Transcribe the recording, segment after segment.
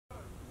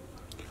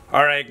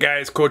All right,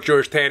 guys, Coach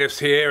George Tsanis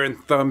here,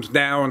 and thumbs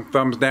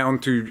down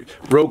to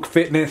Rogue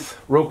Fitness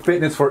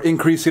for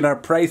increasing our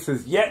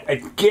prices yet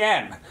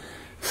again.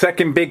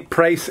 Second big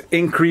price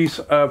increase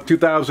of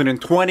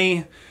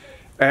 2020,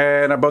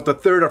 and about the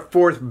third or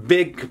fourth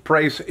big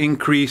price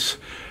increase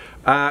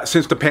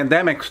since the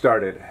pandemic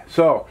started.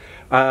 So,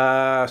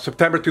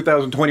 September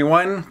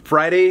 2021,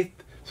 Friday,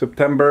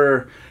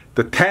 September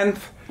the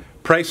 10th,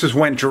 prices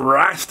went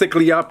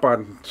drastically up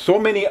on so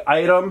many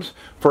items.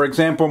 For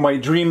example, my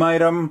dream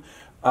item,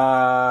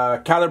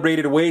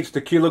 calibrated weights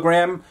to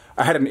kilogram.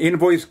 I had an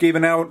invoice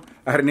given out.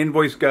 I had an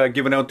invoice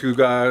given out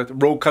to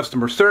Rogue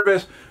customer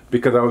service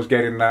because I was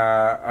getting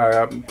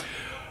an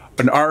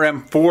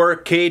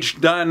RM4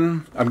 cage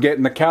done. I'm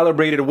getting the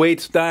calibrated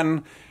weights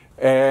done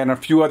and a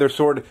few other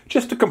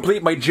just to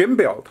complete my gym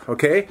build.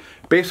 Okay,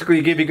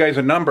 basically give you guys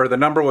a number. The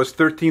number was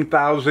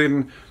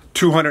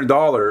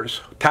 $13,200,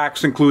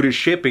 tax included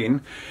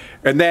shipping.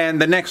 And then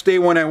the next day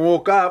when I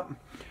woke up,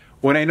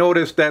 when I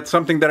noticed that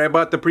something that I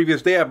bought the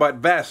previous day, I bought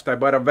vest. I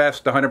bought a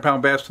vest, the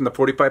 100-pound vest and the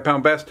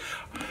 45-pound vest,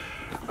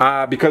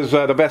 because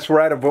the vests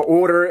were out of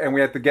order and we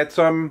had to get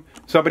some.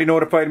 Somebody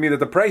notified me that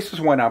the prices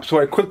went up.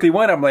 So I quickly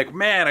went, I'm like,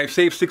 man, I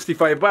saved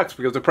 65 bucks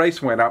because the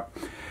price went up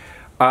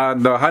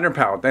on the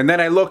 100-pound. And then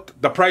I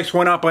looked, the price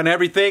went up on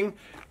everything.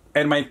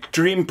 And my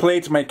dream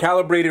plates, my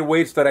calibrated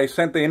weights that I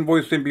sent the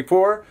invoice in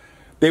before,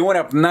 they went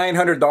up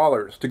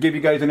 $900. To give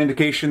you guys an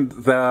indication,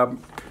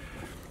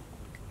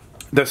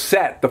 the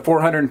set, the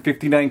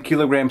 459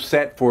 kilogram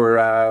set for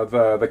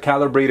the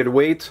calibrated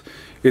weights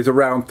is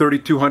around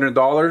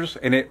 $3,200,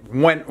 and it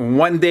went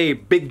one day,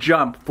 big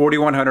jump,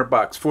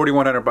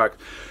 $4,100.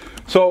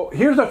 So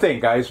here's the thing,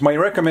 guys. My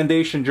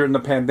recommendation during the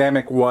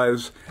pandemic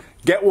was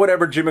get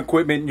whatever gym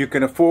equipment you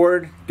can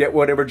afford, get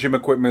whatever gym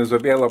equipment is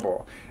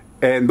available.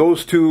 And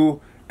those two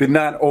did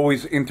not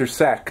always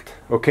intersect,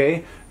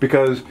 okay?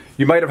 Because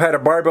you might have had a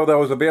barbell that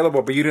was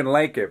available, but you didn't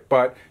like it,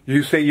 but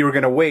you say you were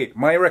gonna wait.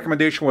 My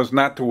recommendation was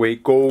not to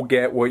wait. Go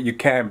get what you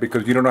can,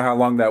 because you don't know how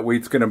long that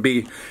wait's gonna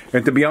be.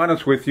 And to be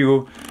honest with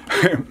you,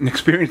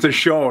 experience has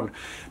shown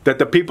that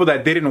the people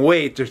that didn't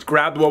wait, just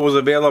grabbed what was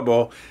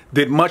available,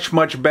 did much,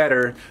 much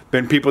better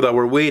than people that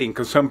were waiting.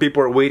 Because some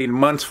people are waiting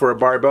months for a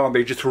barbell and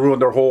they just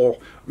ruined their whole,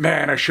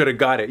 man, I should have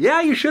got it. Yeah,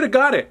 you should have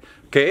got it,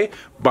 okay?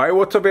 Buy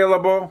what's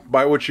available,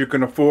 buy what you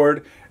can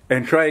afford,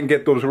 and try and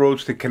get those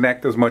roads to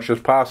connect as much as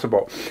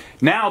possible.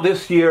 Now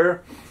this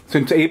year,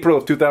 since April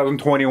of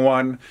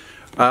 2021,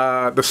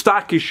 the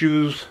stock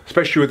issues,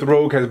 especially with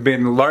Rogue, has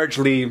been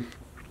largely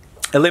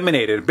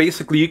eliminated.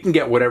 Basically, you can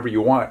get whatever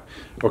you want,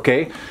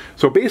 okay?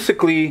 So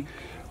basically,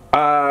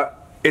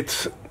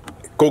 it's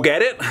go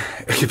get it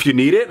if you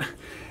need it,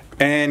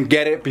 and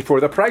get it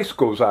before the price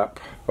goes up,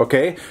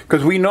 okay?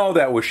 Because we know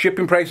that with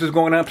shipping prices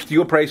going up,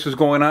 steel prices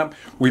going up,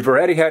 we've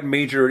already had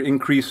major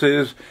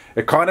increases.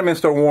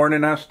 Economists are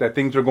warning us that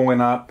things are going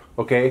up,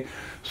 okay?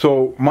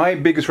 So my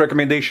biggest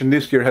recommendation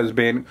this year has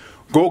been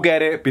go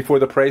get it before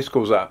the price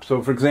goes up.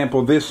 So for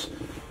example, this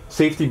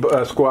safety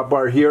squat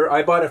bar here,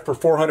 I bought it for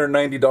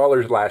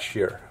 $490 last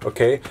year,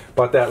 okay?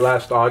 Bought that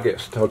last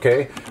August,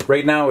 okay?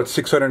 Right now it's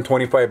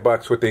 625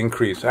 bucks with the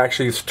increase.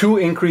 Actually, it's two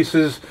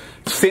increases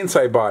since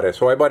I bought it.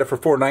 So I bought it for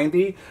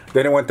 $490,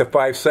 then it went to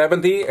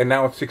 $570, and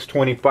now it's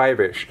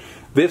 $625-ish.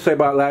 This I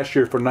bought last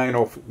year for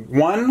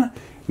 $901,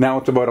 now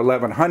it's about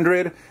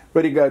 $1,100.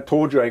 But I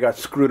told you I got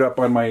screwed up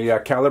on my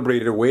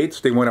calibrated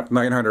weights. They went up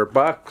 900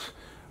 bucks,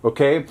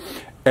 okay?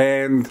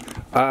 And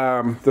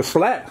the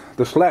sled,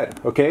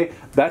 okay?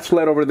 That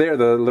sled over there,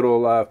 the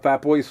little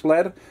Fat Boy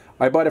sled,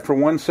 I bought it for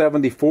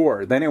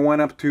 $174. Then it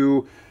went up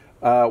to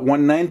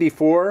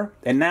 $194,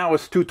 and now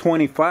it's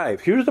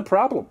 $225. Here's the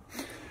problem.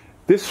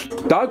 This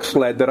dog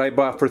sled that I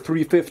bought for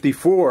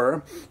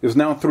 $354 is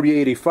now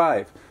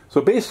 $385.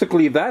 So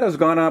basically, that has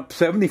gone up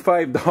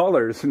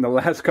 $75 in the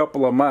last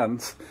couple of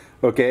months.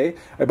 Okay,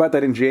 I bought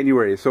that in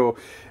January. So,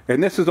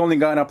 and this has only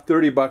gone up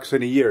 30 bucks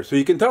in a year. So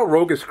you can tell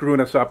Rogue is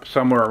screwing us up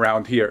somewhere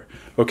around here.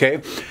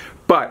 Okay,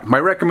 but my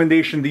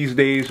recommendation these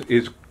days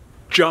is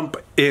jump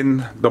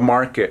in the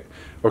market.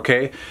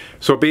 Okay,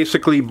 so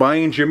basically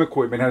buying gym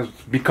equipment has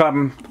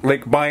become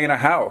like buying a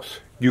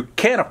house. You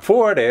can't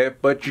afford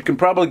it, but you can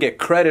probably get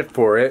credit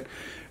for it.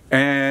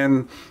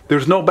 And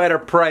there's no better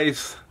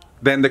price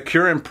than the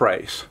current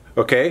price.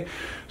 Okay,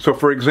 so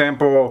for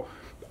example,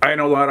 I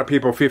know a lot of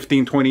people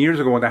 15, 20 years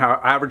ago when the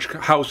average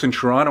house in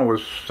Toronto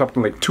was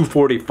something like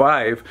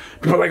 $245.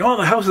 People are like, oh,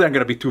 the house isn't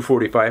going to be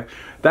 $245.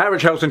 The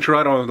average house in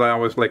Toronto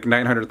was like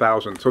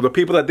 $900,000. So the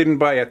people that didn't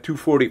buy at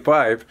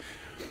 $245,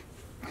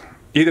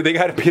 either they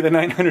got to pay the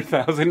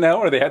 $900,000 now,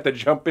 or they had to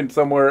jump in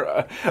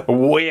somewhere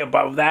way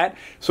above that.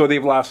 So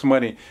they've lost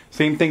money.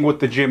 Same thing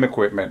with the gym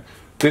equipment.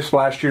 This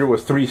last year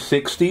was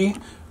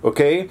 $360.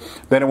 Okay,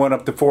 then it went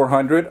up to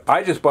 $400.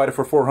 I just bought it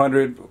for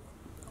 $400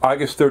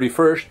 August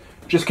 31st.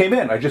 Just came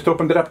in. I just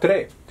opened it up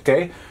today.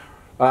 Okay,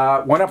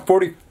 went up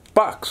 40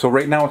 bucks. So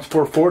right now it's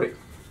 $440.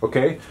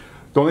 Okay,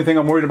 The only thing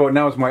I'm worried about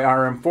now is my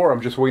RM4.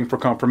 I'm just waiting for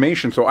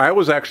confirmation. So I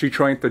was actually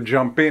trying to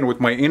jump in with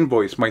my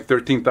invoice, my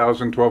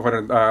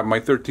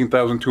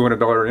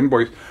 $13,200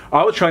 invoice.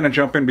 I was trying to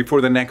jump in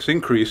before the next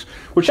increase,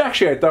 which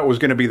actually I thought was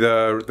going to be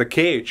the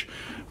cage,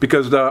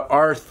 because the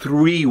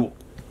R3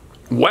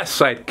 West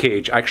Side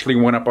cage actually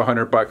went up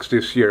 $100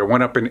 this year. It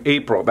went up in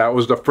April. That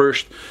was the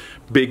first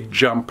big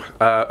jump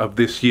of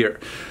this year.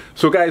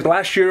 So guys,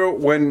 last year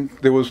when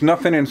there was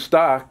nothing in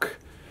stock,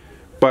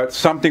 but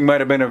something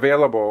might have been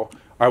available,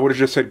 I would have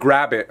just said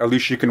grab it, at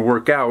least you can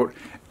work out.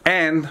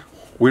 And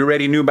we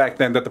already knew back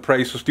then that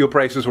the steel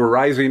prices were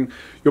rising.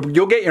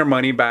 You'll get your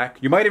money back.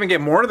 You might even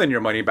get more than your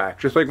money back.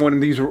 Just like one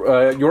of these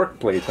York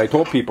plates. I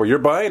told people, you're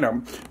buying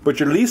them, but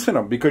you're leasing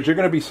them, because you're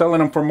going to be selling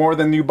them for more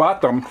than you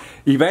bought them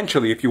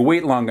eventually if you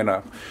wait long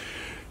enough.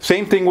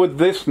 Same thing with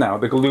this now,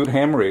 the Galoot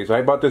ham raise.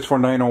 I bought this for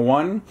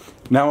 $901.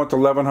 Now it's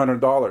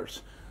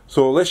 $1,100.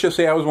 So let's just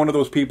say I was one of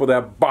those people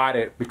that bought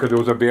it because it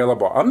was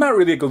available. I'm not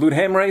really a Galoot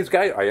ham raise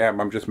guy. I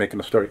am. I'm just making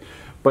a story.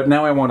 But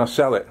now I want to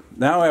sell it.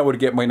 Now I would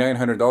get my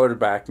 $900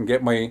 back and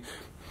get my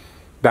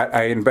that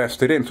I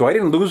invested in. So I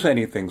didn't lose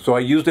anything. So I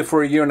used it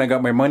for a year and I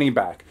got my money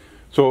back.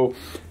 So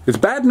it's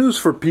bad news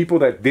for people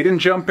that didn't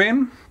jump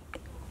in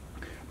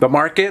the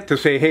market to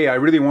say, hey, I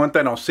really want that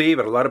and I'll save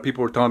it. A lot of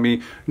people were telling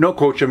me, no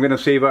coach, I'm going to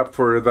save up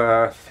for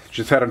the,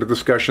 just had a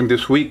discussion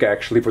this week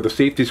actually for the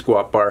safety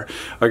squat bar.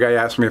 A guy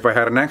asked me if I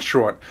had an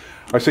extra one.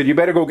 I said, you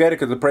better go get it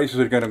because the prices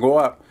are going to go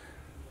up.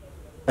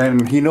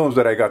 And he knows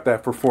that I got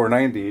that for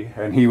 $490,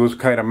 and he was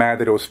kind of mad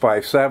that it was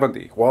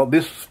 $570. Well,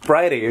 this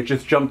Friday it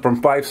just jumped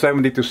from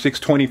 $570 to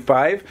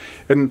 $625,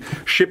 and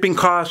shipping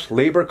costs,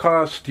 labor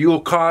costs,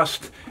 fuel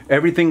cost,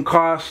 everything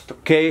cost.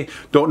 Okay,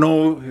 don't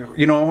know,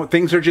 you know,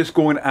 things are just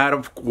going out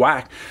of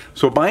whack.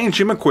 So buying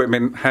gym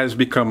equipment has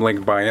become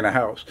like buying a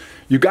house.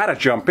 You gotta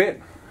jump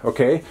in.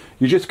 Okay,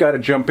 you just got to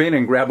jump in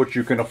and grab what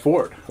you can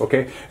afford.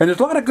 Okay, and there's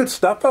a lot of good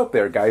stuff out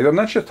there, guys. I'm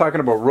not just talking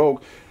about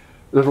Rogue.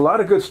 There's a lot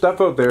of good stuff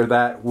out there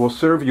that will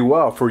serve you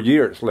well for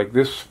years. Like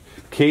this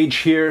cage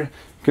here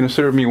can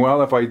serve me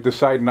well if I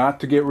decide not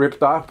to get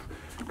ripped off.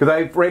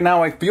 Because right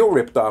now I feel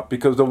ripped off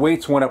because the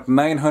weights went up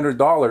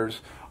 $900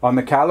 on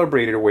the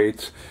calibrated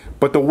weights,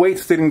 but the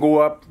weights didn't go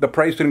up, the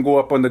price didn't go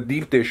up on the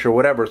deep dish or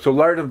whatever. So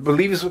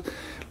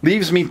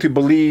leaves me to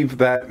believe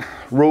that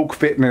Rogue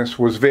Fitness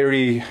was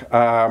very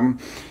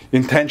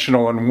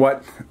intentional on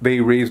what they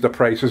raised the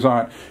prices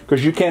on.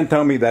 Because you can't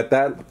tell me that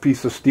that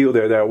piece of steel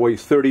there that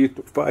weighs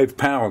 35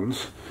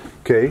 pounds,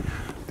 okay,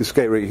 this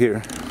guy right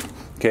here,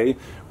 okay,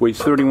 weighs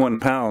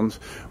 31 pounds,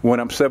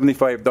 went up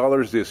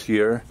 $75 this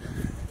year,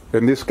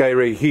 and this guy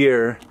right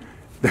here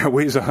that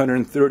weighs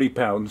 130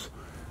 pounds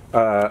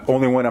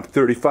only went up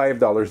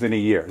 $35 in a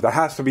year. There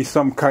has to be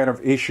some kind of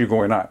issue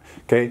going on,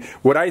 okay?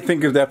 What I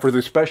think is that for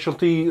the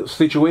specialty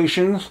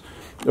situations,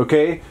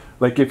 okay,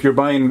 like if you're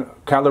buying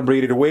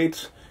calibrated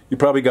weights, you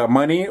probably got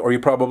money or you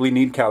probably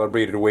need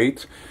calibrated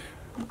weights.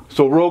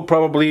 So Rogue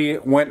probably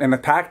went and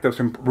attacked us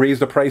and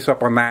raised the price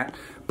up on that.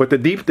 But the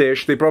deep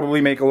dish, they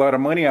probably make a lot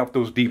of money off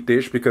those deep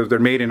dish because they're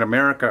made in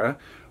America.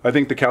 I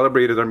think the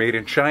calibrated are made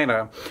in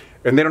China.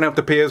 And they don't have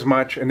to pay as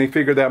much, and they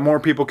figure that more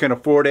people can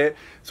afford it.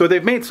 So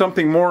they've made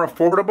something more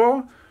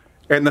affordable,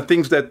 and the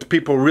things that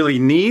people really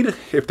need,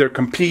 if they're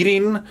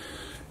competing,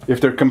 or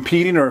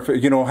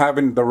if, you know,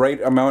 having the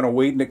right amount of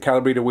weight and the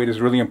calibrated weight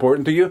is really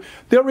important to you,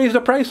 they'll raise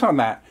the price on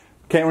that.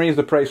 Can't raise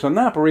the price on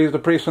that, but raise the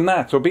price on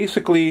that. So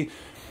basically,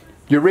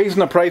 you're raising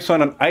the price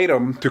on an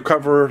item to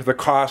cover the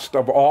cost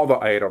of all the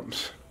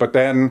items. But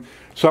then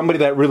somebody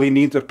that really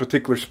needs a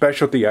particular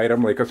specialty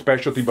item, like a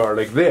specialty bar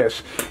like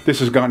this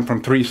has gone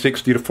from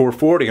 $360 to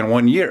 $440 in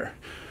 1 year.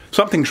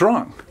 Something's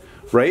wrong,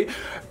 right?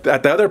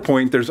 At the other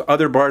point, there's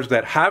other bars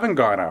that haven't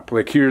gone up.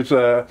 Like here's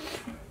a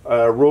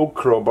Rogue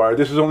Curl bar.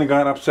 This has only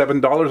gone up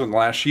 $7 in the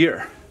last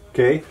year,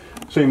 okay?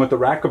 Same with the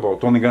Rackable.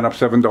 It's only gone up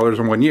 $7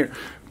 in 1 year.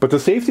 But the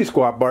safety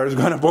squat bar has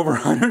gone up over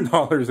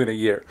 $100 in a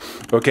year,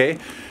 okay?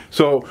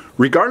 So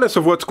regardless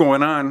of what's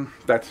going on,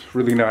 that's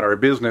really not our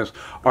business.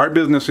 Our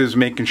business is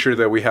making sure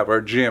that we have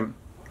our gym.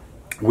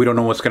 We don't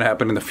know what's going to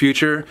happen in the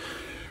future.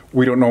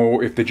 We don't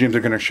know if the gyms are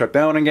going to shut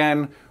down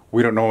again.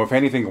 We don't know if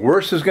anything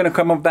worse is going to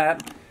come of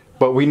that.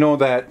 But we know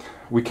that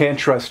we can't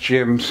trust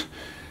gyms,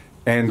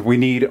 and we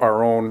need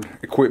our own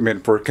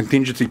equipment for a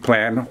contingency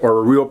plan or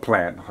a real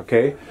plan,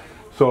 okay?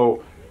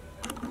 So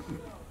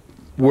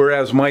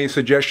whereas my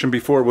suggestion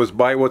before was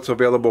buy what's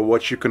available,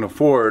 what you can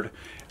afford,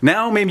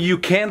 now maybe you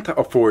can't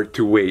afford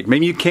to wait.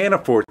 Maybe you can't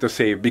afford to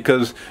save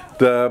because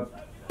the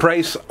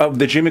price of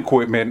the gym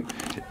equipment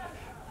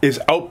is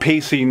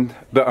outpacing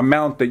the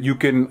amount that you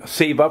can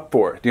save up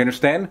for. Do you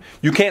understand?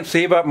 You can't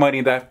save up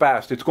money that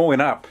fast. It's going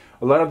up.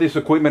 A lot of this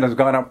equipment has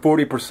gone up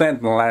 40%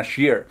 in the last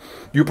year.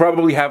 You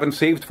probably haven't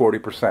saved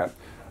 40%.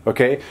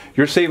 Okay?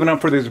 You're saving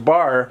up for this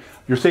bar,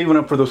 you're saving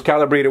up for those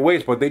calibrated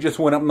weights, but they just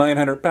went up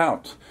 900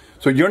 pounds.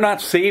 So you're not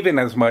saving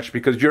as much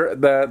because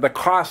the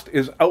cost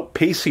is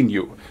outpacing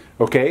you.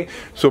 Okay?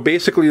 So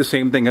basically the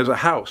same thing as a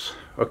house.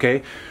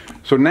 Okay?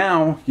 So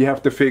now you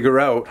have to figure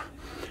out,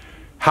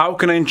 how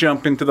can I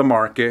jump into the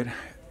market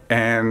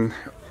and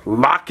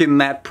lock in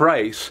that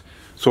price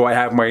so I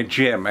have my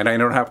gym and I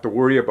don't have to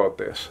worry about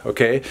this,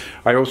 okay?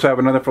 I also have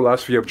another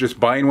philosophy of just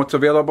buying what's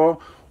available,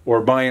 or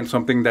buying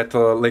something that's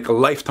like a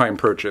lifetime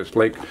purchase.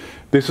 Like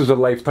this is a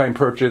lifetime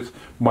purchase.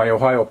 My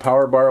Ohio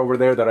Power Bar over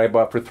there that I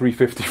bought for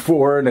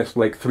 $354 and it's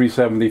like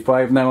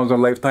 $375 now is a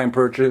lifetime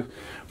purchase.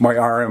 My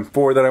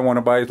RM4 that I want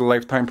to buy is a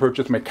lifetime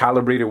purchase. My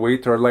calibrated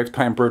weights are a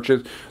lifetime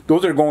purchase.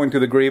 Those are going to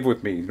the grave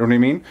with me, you know what I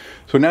mean?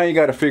 So now you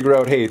got to figure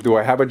out, hey, do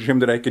I have a gym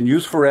that I can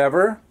use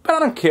forever? I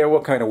don't care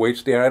what kind of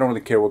weights they are. I don't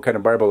really care what kind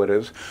of barbell it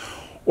is.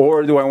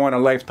 Or do I want a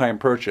lifetime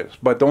purchase?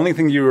 But the only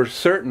thing you're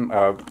certain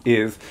of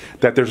is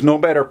that there's no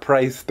better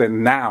price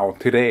than now,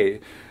 today,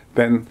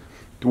 than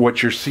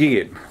what you're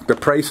seeing. The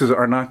prices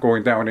are not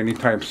going down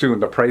anytime soon.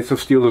 The price of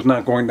steel is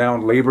not going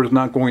down. Labor is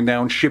not going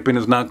down. Shipping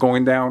is not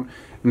going down.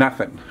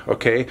 Nothing,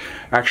 okay?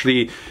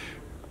 Actually,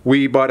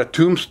 we bought a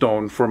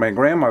tombstone for my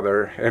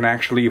grandmother, and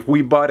actually if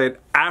we bought it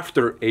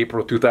after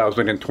April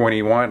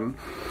 2021,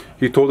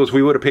 he told us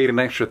we would have paid an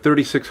extra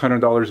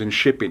 $3,600 in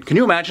shipping. Can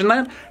you imagine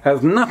that?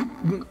 Has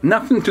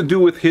nothing to do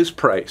with his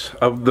price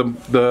of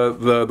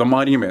the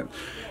monument.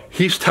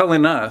 He's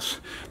telling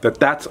us that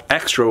that's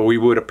extra we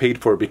would have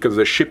paid for because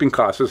the shipping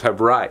costs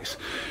have rise.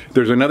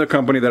 There's another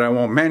company that I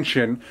won't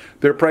mention.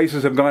 Their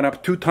prices have gone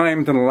up 2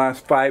 times in the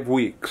last 5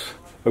 weeks.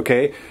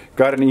 Okay,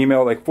 got an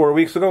email like 4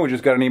 weeks ago. We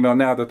just got an email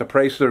now that the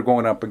prices are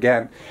going up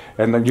again,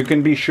 and then you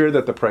can be sure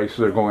that the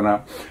prices are going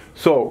up.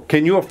 So,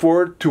 can you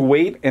afford to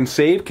wait and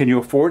save? Can you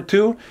afford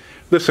to?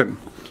 Listen,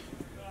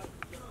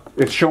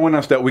 it's showing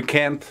us that we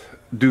can't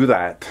do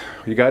that.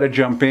 You got to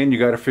jump in. You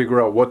got to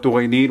figure out, what do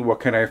I need? What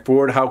can I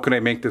afford? How can I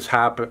make this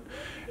happen?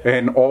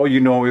 And all you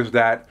know is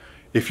that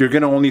if you're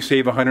going to only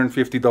save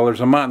 $150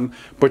 a month,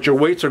 but your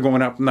weights are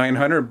going up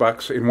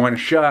 $900 in one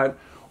shot,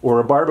 or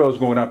a barbell is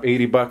going up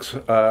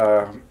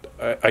 $80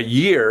 a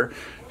year,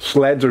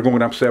 sleds are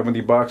going up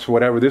 $70,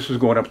 whatever, this is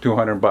going up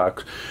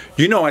 $200.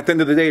 You know, at the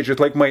end of the day, it's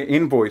just like my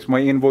invoice. My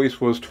invoice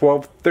was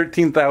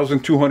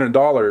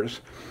 $13,200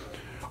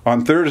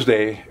 on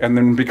Thursday, and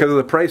then because of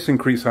the price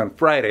increase on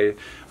Friday,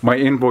 my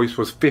invoice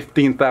was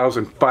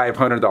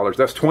 $15,500.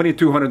 That's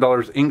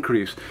 $2,200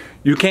 increase.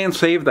 You can't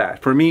save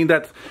that. For me,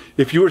 that's,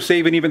 if you were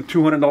saving even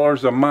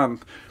 $200 a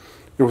month,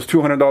 it was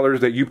 $200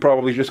 that you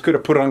probably just could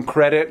have put on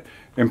credit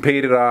and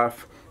paid it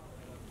off,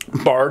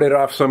 borrowed it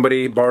off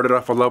somebody, borrowed it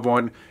off a loved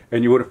one,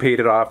 and you would have paid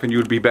it off, and you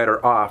would be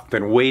better off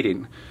than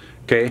waiting,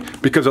 okay?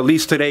 Because at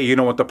least today you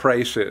know what the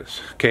price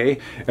is, okay?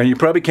 And you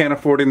probably can't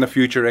afford it in the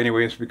future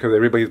anyways, because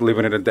everybody's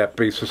living in a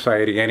debt-based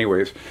society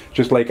anyways,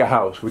 just like a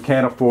house. We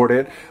can't afford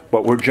it,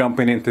 but we're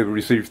jumping in to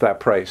receive that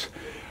price.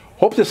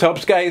 Hope this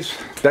helps, guys.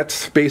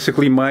 That's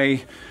basically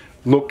my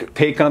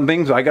take on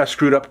things. I got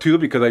screwed up too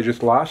because I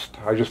just lost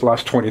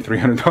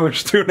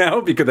 $2,300 too now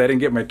because I didn't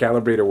get my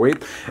calibrated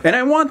weight, and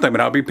I want them,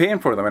 and I'll be paying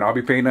for them, and I'll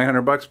be paying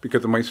 $900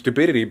 because of my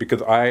stupidity,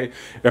 because I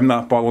am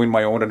not following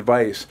my own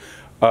advice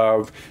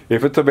of,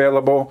 if it's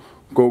available,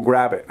 go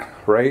grab it,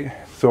 right?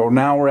 So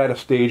now we're at a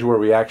stage where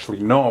we actually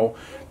know,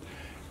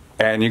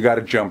 and you got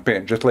to jump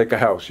in, just like a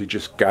house. You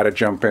just got to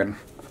jump in,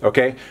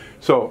 okay?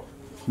 So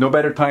no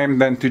better time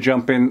than to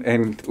jump in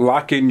and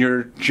lock in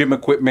your gym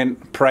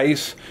equipment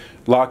price.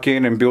 Lock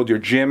in and build your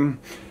gym,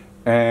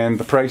 and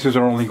the prices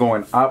are only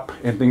going up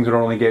and things are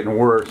only getting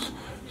worse.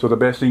 So the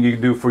best thing you can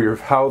do for your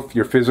health,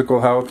 your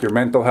physical health, your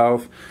mental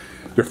health,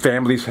 your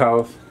family's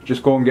health,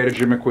 just go and get a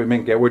gym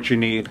equipment, get what you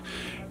need,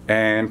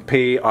 and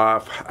pay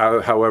off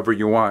however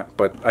you want.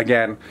 But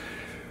again,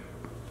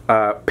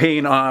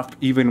 paying off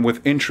even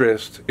with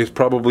interest is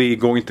probably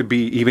going to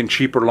be even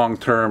cheaper long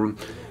term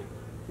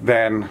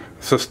than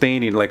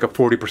sustaining like a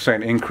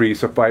 40%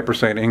 increase, a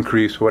 5%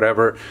 increase,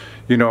 whatever.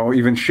 You know,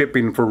 even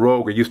shipping for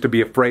Rogue, it used to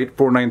be a freight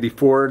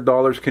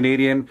 $494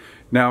 Canadian.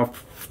 Now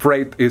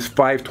freight is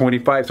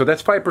 $525, so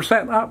that's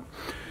 5% up.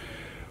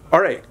 All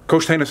right,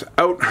 Coach Tsanis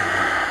out.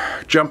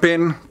 Jump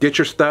in, get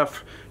your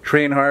stuff,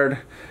 train hard,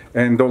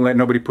 and don't let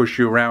nobody push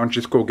you around.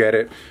 Just go get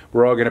it.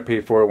 We're all gonna pay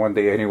for it one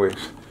day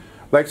anyways.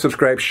 Like,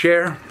 subscribe,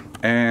 share,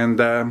 and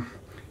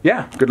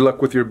yeah, good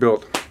luck with your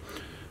build.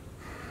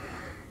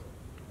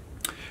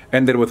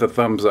 End it with a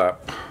thumbs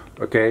up,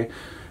 okay?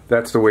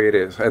 That's the way it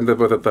is. End it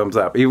with a thumbs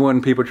up. Even when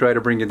people try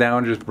to bring you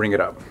down, just bring it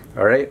up,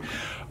 all right?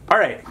 All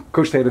right,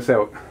 Coach Tsanis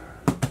out.